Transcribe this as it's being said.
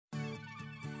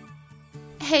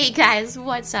Hey guys,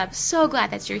 what's up? So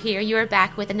glad that you're here. You are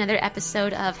back with another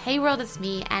episode of Hey World, It's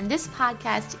Me, and this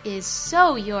podcast is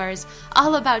so yours,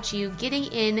 all about you getting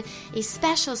in a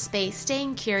special space,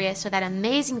 staying curious so that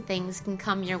amazing things can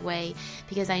come your way,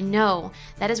 because I know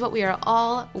that is what we are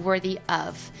all worthy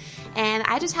of. And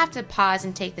I just have to pause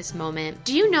and take this moment.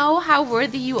 Do you know how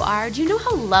worthy you are? Do you know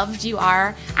how loved you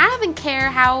are? I don't even care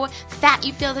how fat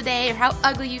you feel today or how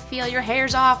ugly you feel, your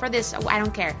hair's off or this. I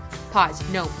don't care.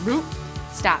 Pause. No.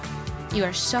 Stop. You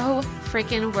are so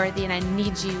freaking worthy, and I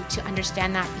need you to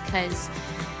understand that, because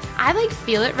I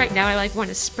feel it right now. I want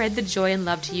to spread the joy and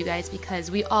love to you guys, because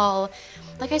we all,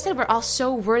 like I said, we're all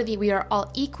so worthy. We are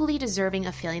all equally deserving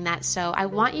of feeling that. So I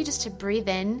want you just to breathe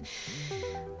in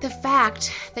the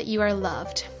fact that you are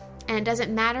loved. And it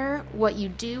doesn't matter what you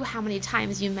do, how many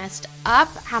times you messed up,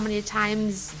 how many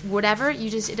times whatever,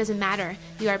 it doesn't matter.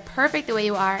 You are perfect the way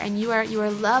you are, and you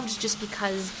are loved just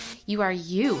because you are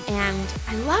you. And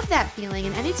I love that feeling.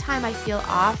 And anytime I feel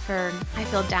off or I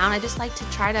feel down, I just like to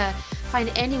try to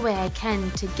find any way I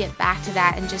can to get back to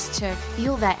that and just to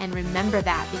feel that and remember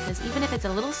that, because even if it's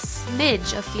a little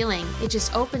smidge of feeling, it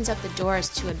just opens up the doors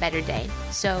to a better day.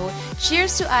 So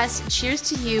cheers to us, cheers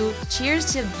to you,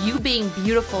 cheers to you being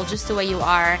beautiful just the way you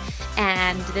are.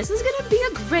 And this is gonna be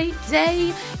a great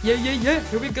day. Yeah.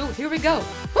 Here we go.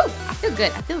 Woo! I feel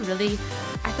good. I feel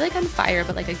like on fire,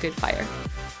 but like a good fire.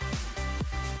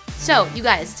 So, you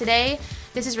guys, today,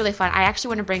 this is really fun. I actually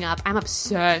want to bring up, I'm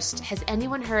obsessed. Has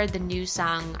anyone heard the new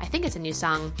song? I think it's a new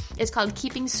song. It's called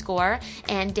Keeping Score,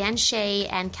 and Dan and Shay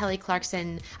and Kelly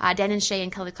Clarkson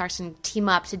team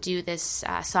up to do this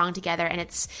song together, and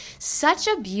it's such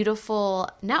a beautiful,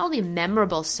 not only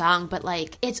memorable song, but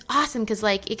it's awesome, because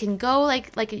it can go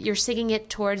like you're singing it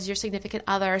towards your significant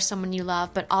other or someone you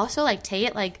love, but also take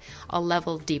it a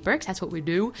level deeper, because that's what we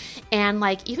do, and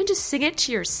even just sing it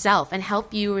to yourself and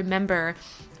help you remember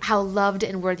how loved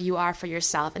and worthy you are for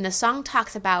yourself. And the song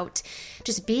talks about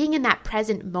just being in that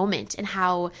present moment, and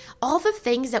how all the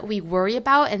things that we worry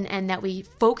about and that we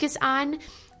focus on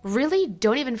really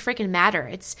don't even freaking matter.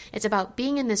 It's about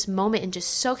being in this moment and just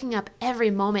soaking up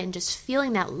every moment and just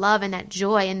feeling that love and that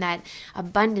joy and that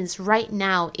abundance right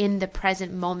now in the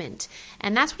present moment.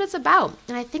 And that's what it's about.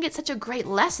 And I think it's such a great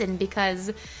lesson,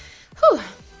 because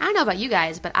I don't know about you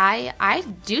guys, but I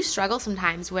do struggle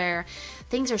sometimes where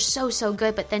things are so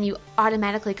good, but then you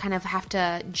automatically kind of have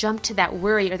to jump to that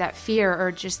worry or that fear or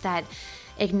just that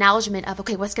acknowledgement of,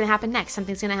 okay, what's going to happen next?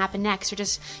 Something's going to happen next. Or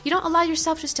just, you don't allow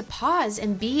yourself just to pause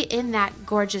and be in that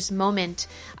gorgeous moment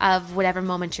of whatever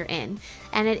moment you're in.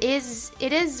 And it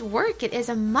is work. It is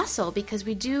a muscle, because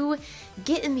we do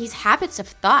get in these habits of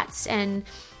thoughts. And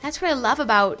that's what I love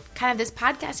about kind of this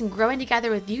podcast and growing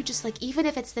together with you. Just even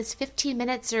if it's this 15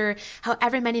 minutes or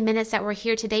however many minutes that we're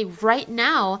here today, right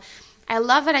now, I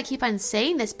love that I keep on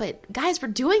saying this, but guys, we're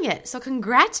doing it. So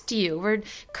congrats to you. We're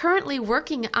currently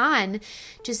working on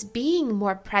just being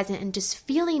more present and just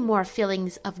feeling more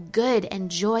feelings of good and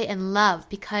joy and love,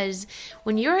 because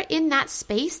when you're in that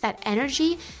space, that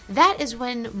energy, that is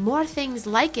when more things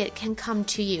like it can come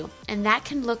to you. And that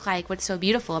can look like, what's so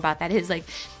beautiful about that is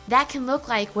that can look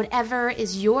like whatever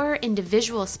is your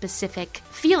individual specific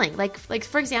feeling. Like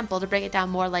for example, to break it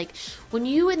down more, when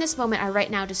you in this moment are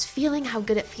right now just feeling how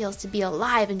good it feels to be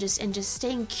alive and just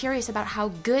staying curious about how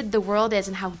good the world is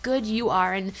and how good you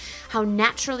are and how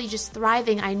naturally just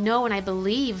thriving I know and I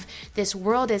believe this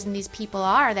world is and these people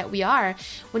are, that we are.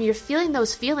 When you're feeling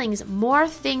those feelings, more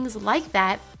things like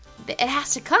that, it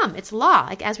has to come. It's law,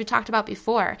 as we talked about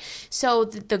before. So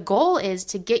the goal is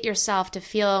to get yourself to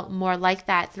feel more like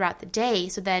that throughout the day,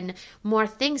 so then more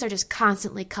things are just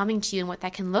constantly coming to you. And what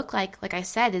that can look like I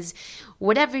said, is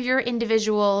whatever your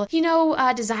individual,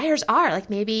 desires are.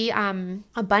 Maybe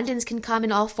abundance can come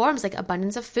in all forms, like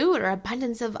abundance of food or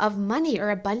abundance of money or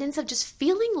abundance of just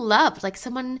feeling loved.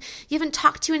 Someone you haven't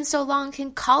talked to in so long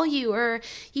can call you, or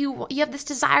you have this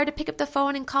desire to pick up the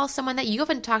phone and call someone that you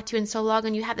haven't talked to in so long,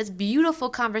 and you have this beautiful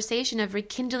conversation of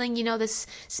rekindling, this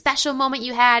special moment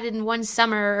you had in one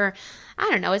summer, or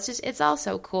I don't know, it's all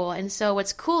so cool. And so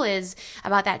what's cool is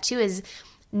about that too is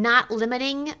not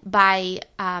limiting by,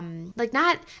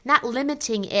 not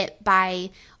limiting it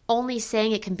by only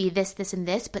saying it can be this, this, and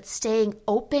this, but staying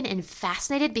open and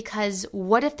fascinated, because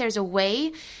what if there's a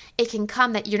way it can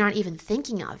come that you're not even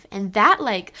thinking of? And that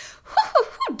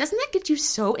doesn't that get you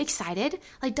so excited?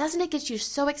 Doesn't it get you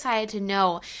so excited to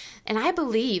know? And I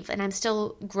believe, and I'm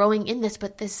still growing in this,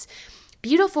 but this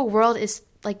beautiful world is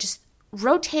just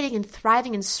rotating and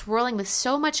thriving and swirling with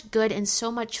so much good and so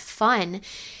much fun.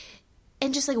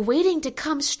 and just like waiting to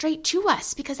come straight to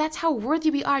us, because that's how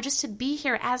worthy we are just to be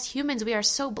here as humans. We are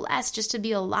so blessed just to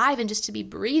be alive and just to be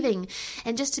breathing,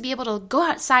 and just to be able to go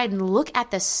outside and look at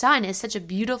the sun is such a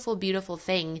beautiful, beautiful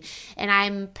thing. And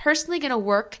I'm personally going to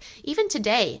work even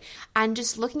today on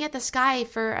just looking at the sky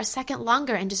for a second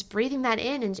longer and just breathing that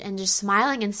in, and just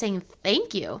smiling and saying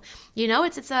thank you. You know,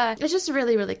 it's just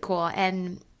really, really cool.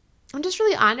 And I'm just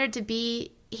really honored to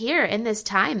be here in this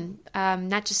time,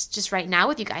 not just right now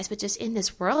with you guys, but just in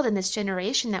this world, in this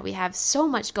generation that we have so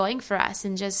much going for us,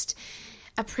 and just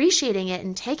appreciating it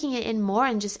and taking it in more,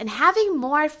 and having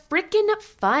more freaking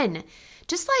fun,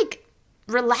 just like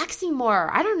relaxing more.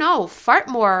 I don't know, fart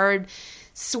more, or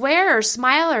swear, or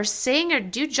smile, or sing, or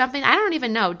do jumping. I don't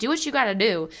even know. Do what you got to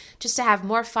do just to have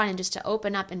more fun, and just to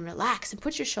open up and relax and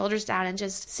put your shoulders down, and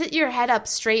just sit your head up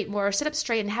straight more, sit up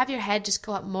straight and have your head just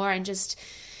go up more, and just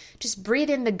breathe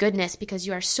in the goodness, because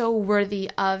you are so worthy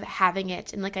of having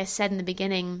it. And like I said in the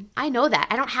beginning, I know that.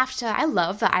 I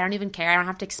love that I don't even care. I don't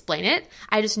have to explain it.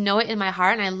 I just know it in my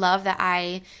heart, and I love that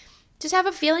I just have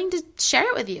a feeling to share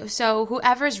it with you. So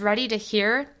whoever's ready to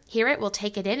hear it will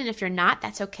take it in, and if you're not,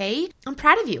 that's okay. I'm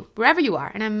proud of you, wherever you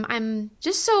are. And I'm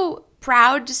just so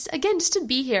proud, just to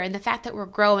be here, and the fact that we're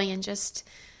growing, and just,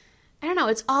 I don't know,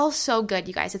 it's all so good,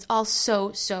 you guys. It's all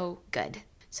so, so good.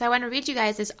 So I want to read you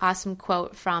guys this awesome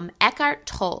quote from Eckhart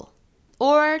Tolle,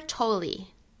 or Tolle.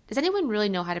 Does anyone really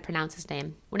know how to pronounce his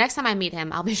name? Well, next time I meet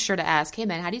him, I'll be sure to ask, hey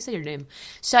man, how do you say your name?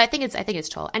 So I think it's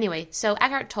Tolle. Anyway, so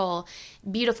Eckhart Tolle,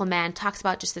 beautiful man, talks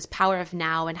about just this power of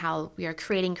now, and how we are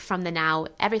creating from the now,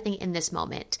 everything in this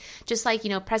moment. Just like,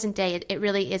 present day, it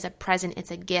really is a present,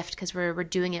 it's a gift, because we're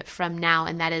doing it from now,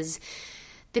 and that is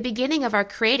the beginning of our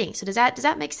creating. So does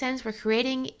that make sense? We're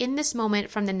creating in this moment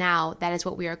from the now. That is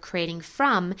what we are creating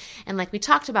from. And like we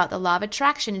talked about, the law of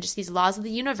attraction and just these laws of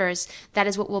the universe, that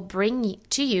is what will bring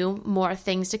to you more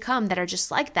things to come that are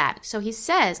just like that. So he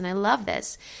says, and I love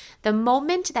this, the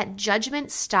moment that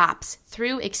judgment stops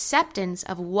through acceptance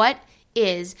of what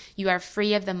is, you are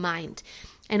free of the mind.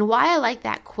 And why I like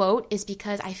that quote is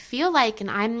because I feel like,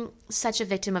 and I'm such a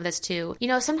victim of this too,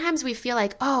 sometimes we feel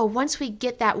like, oh, once we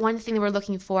get that one thing that we're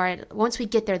looking for, once we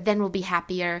get there, then we'll be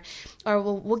happier, or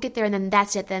we'll get there and then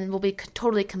that's it, then we'll be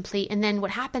totally complete. And then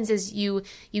what happens is you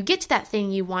get to that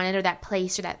thing you wanted, or that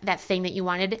place, or that thing that you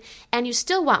wanted, and you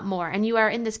still want more, and you are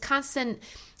in this constant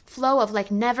flow of like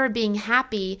never being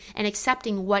happy and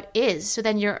accepting what is. So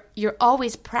then you're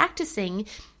always practicing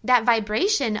that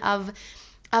vibration of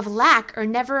lack, or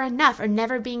never enough, or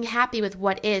never being happy with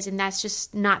what is, and that's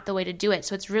just not the way to do it.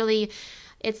 So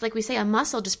it's like we say, a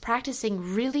muscle, just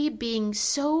practicing really being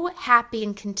so happy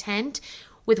and content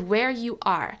with where you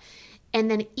are,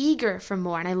 and then eager for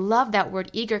more. And I love that word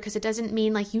eager, because it doesn't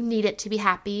mean like you need it to be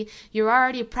happy. You're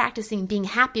already practicing being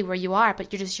happy where you are,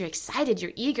 but you're excited,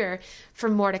 you're eager for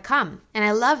more to come. And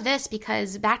I love this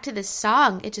because back to this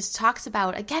song, it just talks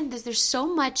about, again, there's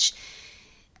so much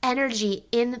energy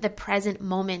in the present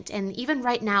moment. And even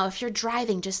right now, if you're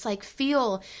driving, just like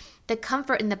feel the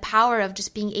comfort and the power of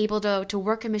just being able to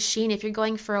work a machine. If you're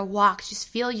going for a walk, just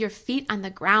feel your feet on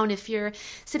the ground. If you're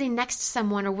sitting next to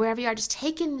someone, or wherever you are, just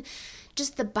take in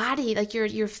just the body, like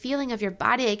your feeling of your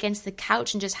body against the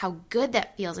couch, and just how good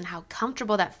that feels and how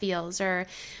comfortable that feels. Or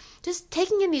just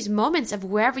taking in these moments of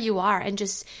wherever you are and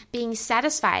just being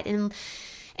satisfied. And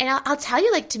I'll tell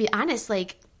you, like, to be honest,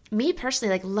 like, me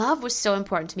personally, like, love was so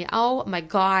important to me. Oh my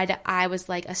God, I was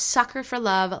like a sucker for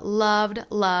love, loved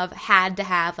love, had to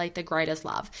have like the greatest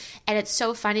love. And it's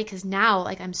so funny because now,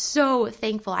 like, I'm so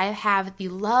thankful I have the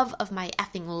love of my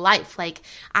effing life. Like,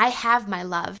 I have my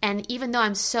love. And even though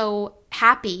I'm so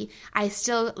happy, I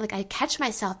still, like, I catch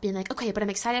myself being like, okay, but I'm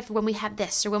excited for when we have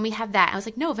this or when we have that. I was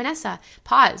like, no, Vanessa,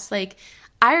 pause. Like,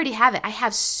 I already have it. I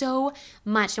have so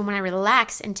much. And when I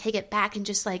relax and take it back and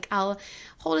just like, I'll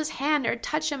hold his hand or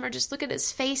touch him or just look at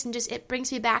his face, and just, it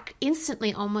brings me back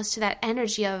instantly almost to that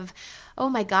energy of, oh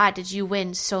my God, did you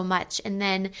win so much? And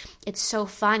then it's so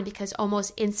fun because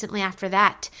almost instantly after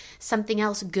that, something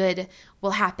else good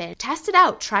will happen. Test it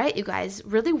out. Try it, you guys.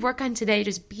 Really work on today,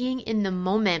 just being in the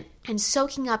moment and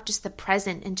soaking up just the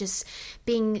present and just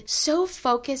being so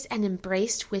focused and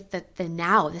embraced with the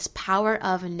now, this power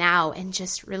of now, and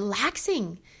just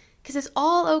relaxing. Because it's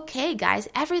all okay, guys.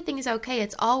 Everything is okay.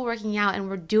 It's all working out and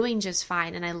we're doing just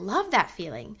fine. And I love that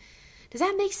feeling. Does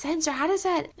that make sense? Or how does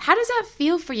that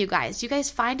feel for you guys? Do you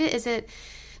guys find it? Is it,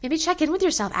 maybe check in with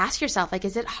yourself, ask yourself, like,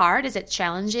 is it hard? Is it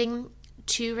challenging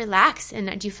to relax?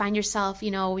 And do you find yourself,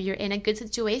 you're in a good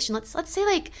situation? Let's say,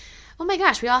 like, oh my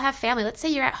gosh, we all have family. Let's say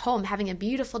you're at home having a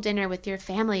beautiful dinner with your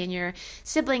family and your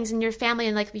siblings and your family,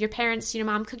 and like your parents,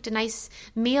 mom cooked a nice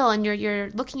meal and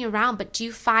you're looking around, but do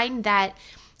you find that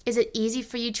Is it easy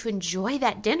for you to enjoy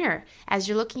that dinner as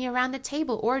you're looking around the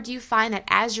table? Or do you find that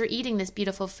as you're eating this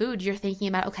beautiful food, you're thinking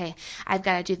about, okay, I've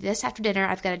got to do this after dinner.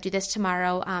 I've got to do this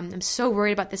tomorrow. I'm so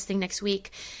worried about this thing next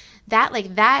week.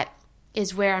 That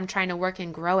is where I'm trying to work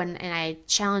and grow. And I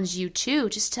challenge you too,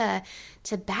 just to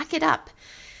back it up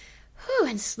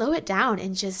and slow it down,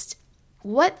 and just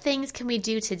what things can we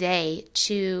do today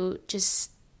to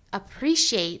just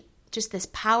appreciate just this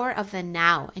power of the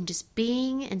now, and just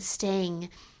being and staying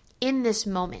in this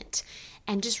moment,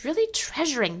 and just really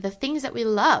treasuring the things that we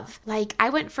love. Like, I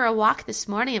went for a walk this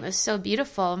morning. It was so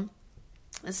beautiful.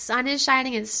 The sun is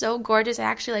shining. It's so gorgeous. I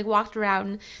actually walked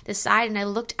around the side and I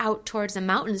looked out towards the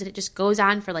mountains, and it just goes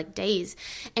on for days.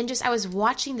 And just, I was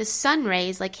watching the sun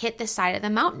rays hit the side of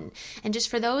the mountain. And just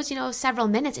for those, several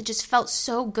minutes, it just felt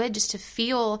so good just to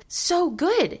feel so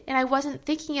good. And I wasn't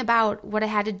thinking about what I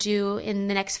had to do in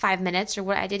the next 5 minutes, or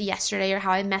what I did yesterday, or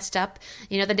how I messed up,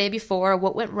 the day before, or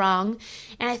what went wrong.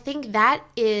 And I think that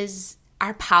is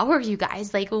our power, you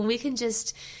guys. When we can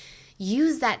just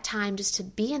use that time just to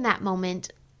be in that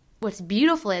moment. What's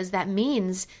beautiful is that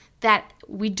means that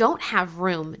we don't have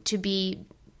room to be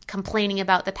complaining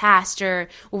about the past, or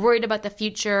worried about the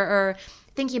future, or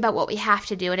thinking about what we have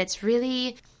to do. And it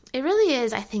really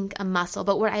is, I think, a muscle.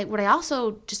 But what I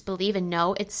also just believe and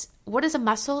know, what is a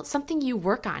muscle? Something you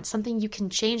work on, something you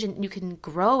can change and you can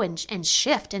grow and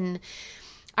shift. And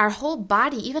our whole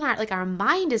body, even our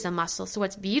mind, is a muscle. So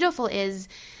what's beautiful is,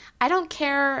 I don't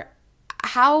care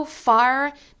how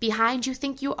far behind you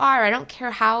think you are. I don't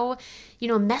care how,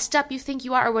 messed up you think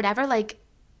you are, or whatever.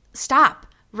 Stop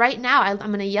right now. I'm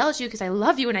going to yell at you because I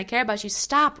love you and I care about you.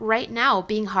 Stop right now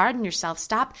being hard on yourself.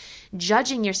 Stop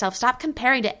judging yourself. Stop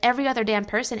comparing to every other damn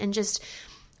person, and just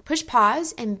push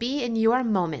pause and be in your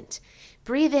moment.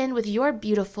 Breathe in with your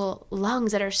beautiful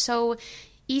lungs that are so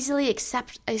easily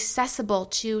accessible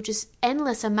to just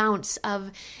endless amounts of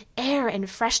air and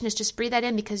freshness. Just breathe that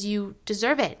in because you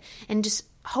deserve it, and just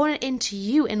hone it into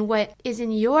you and what is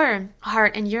in your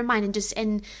heart and your mind,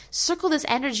 and circle this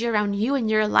energy around you and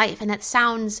your life. And that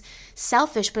sounds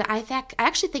selfish, but I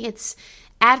actually think it's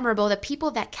admirable that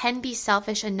people that can be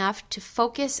selfish enough to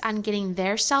focus on getting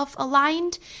their self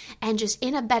aligned and just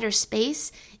in a better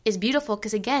space is beautiful,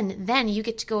 because again, then you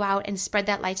get to go out and spread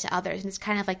that light to others, and it's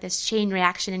kind of like this chain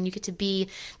reaction, and you get to be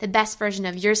the best version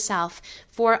of yourself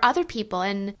for other people.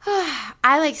 And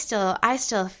I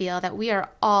still feel that we are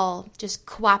all just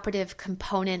cooperative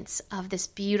components of this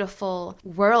beautiful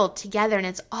world together, and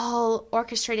it's all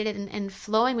orchestrated and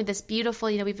flowing with this beautiful,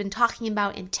 we've been talking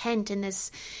about intent, and this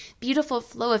beautiful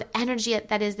flow of energy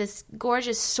that is this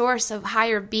gorgeous source of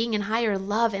higher being and higher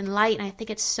love and light. And I think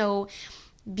it's so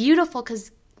beautiful,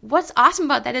 because what's awesome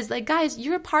about that is, guys,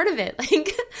 you're a part of it.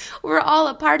 We're all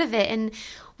a part of it. And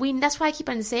that's why I keep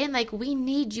on saying, we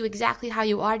need you exactly how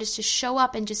you are, just to show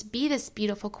up and just be this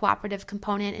beautiful cooperative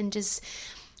component, and just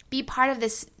be part of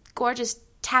this gorgeous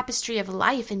tapestry of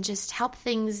life, and just help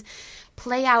things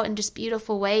play out in just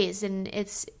beautiful ways. And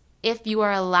it's, if you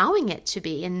are allowing it to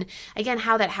be. And again,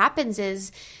 how that happens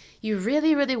is you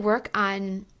really, really work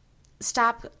on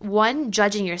stop, 1,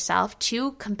 judging yourself,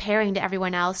 2, comparing to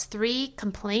everyone else, 3,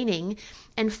 complaining,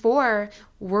 and 4,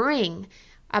 worrying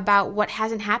about what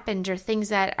hasn't happened or things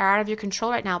that are out of your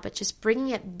control right now, but just bringing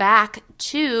it back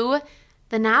to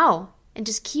the now, and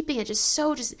just keeping it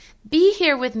just be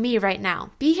here with me right now.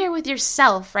 Be here with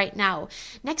yourself right now.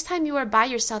 Next time you are by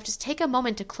yourself, just take a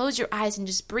moment to close your eyes and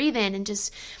just breathe in, and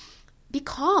just be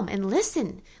calm and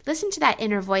listen. Listen to that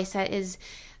inner voice that is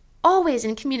always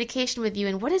in communication with you.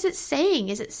 And what is it saying?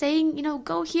 Is it saying,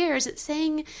 go here? Is it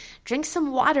saying drink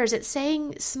some water? Is it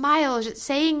saying smile? Is it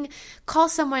saying call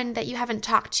someone that you haven't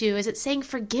talked to? Is it saying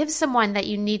forgive someone that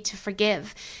you need to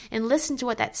forgive? And listen to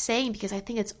what that's saying, because I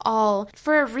think it's all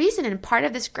for a reason and part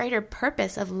of this greater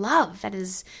purpose of love. That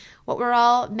is what we're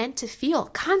all meant to feel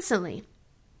constantly.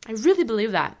 I really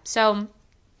believe that. So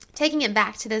taking it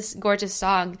back to this gorgeous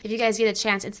song, if you guys get a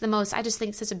chance, I just think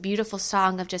it's such a beautiful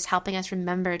song of just helping us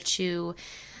remember to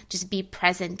just be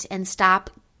present and stop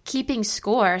keeping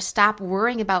score, stop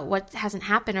worrying about what hasn't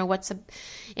happened or what's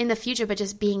in the future, but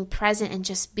just being present and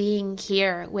just being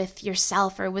here with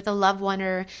yourself or with a loved one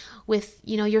or with,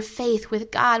 your faith,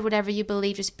 with God, whatever you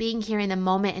believe, just being here in the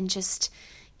moment and just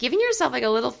giving yourself a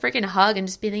little freaking hug and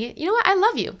just being, you know what, I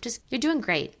love you. You're doing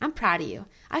great. I'm proud of you.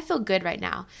 I feel good right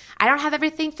now. I don't have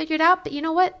everything figured out, but you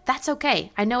know what? That's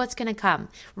okay. I know it's going to come.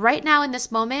 Right now in this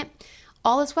moment,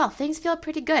 all is well. Things feel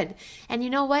pretty good. And you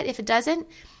know what? If it doesn't,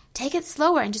 take it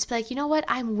slower and just be like, you know what?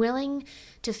 I'm willing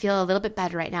to feel a little bit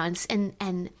better right now,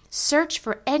 and search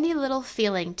for any little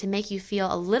feeling to make you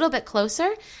feel a little bit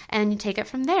closer, and you take it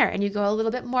from there and you go a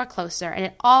little bit more closer, and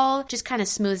it all just kind of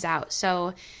smooths out.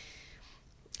 So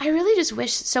I really just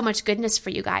wish so much goodness for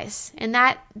you guys. And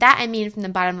that I mean from the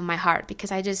bottom of my heart,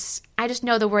 because I just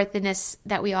know the worthiness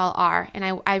that we all are.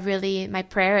 And I really, my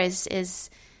prayer is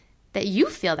that you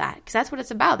feel that, because that's what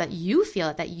it's about, that you feel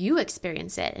it, that you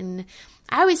experience it. And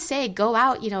I always say, go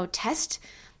out, test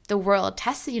the world,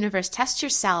 test the universe, test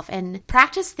yourself, and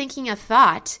practice thinking a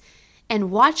thought and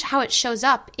watch how it shows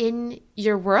up in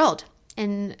your world.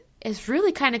 And it's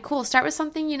really kind of cool. Start with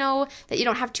something, that you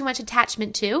don't have too much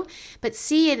attachment to, but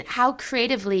see how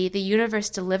creatively the universe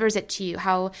delivers it to you,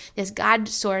 how this God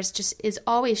source just is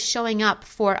always showing up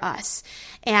for us.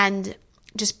 And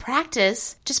just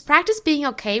practice being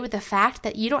okay with the fact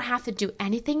that you don't have to do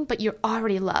anything, but you're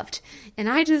already loved. And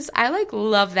I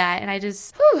love that. And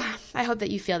I hope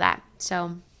that you feel that.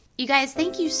 So you guys,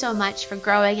 thank you so much for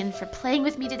growing and for playing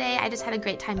with me today. I just had a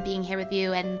great time being here with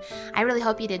you, and I really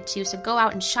hope you did too. So go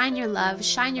out and shine your love,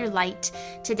 shine your light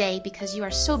today, because you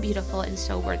are so beautiful and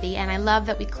so worthy. And I love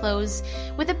that we close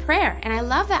with a prayer. And I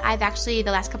love that I've actually,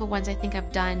 the last couple ones I think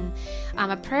I've done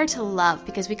a prayer to love,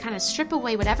 because we kind of strip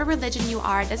away whatever religion you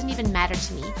are. It doesn't even matter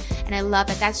to me. And I love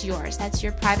that that's yours. That's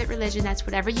your private religion. That's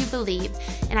whatever you believe.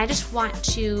 And I just want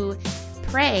to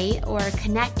pray or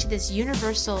connect to this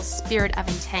universal spirit of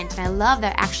intent. And I love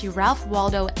that actually Ralph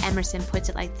Waldo Emerson puts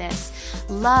it like this: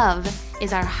 love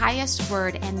is our highest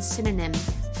word and synonym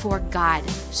for God,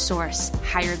 source,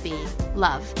 higher being,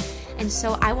 love. And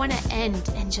so I want to end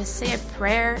and just say a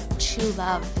prayer to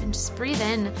love, and just breathe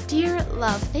in. Dear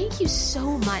love, thank you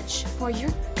so much for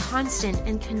your constant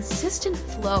and consistent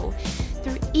flow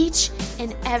through each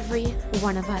and every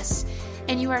one of us.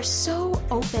 And you are so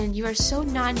open, you are so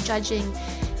non-judging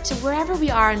to wherever we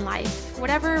are in life,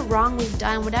 whatever wrong we've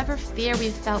done, whatever fear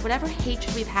we've felt, whatever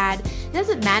hatred we've had. It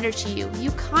doesn't matter to you.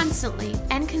 You constantly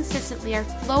and consistently are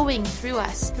flowing through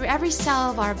us, through every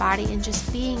cell of our body, and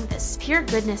just being this pure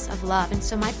goodness of love. And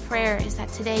so my prayer is that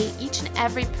today each and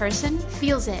every person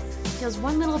feels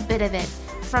one little bit of it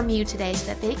from you today, so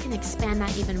that they can expand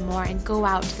that even more and go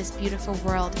out to this beautiful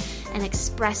world and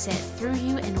express it through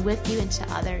you and with you and to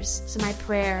others. So my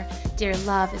prayer, dear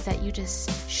love, is that you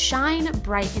just shine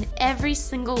bright in every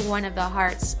single one of the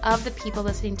hearts of the people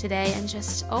listening today, and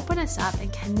just open us up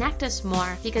and connect us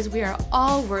more, because we are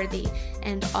all worthy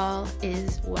and all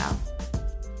is well.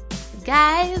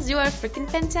 Guys, you are freaking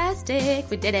fantastic.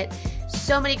 We did it.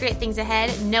 So many great things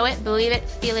ahead. Know it, believe it,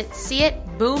 feel it, see it.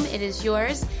 Boom, it is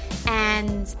yours.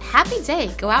 And happy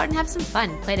day. Go out and have some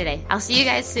fun. Play today. I'll see you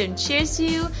guys soon. Cheers to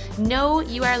you. Know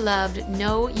you are loved.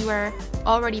 Know you are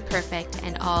already perfect,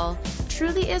 and all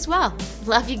truly is well.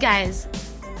 Love you guys.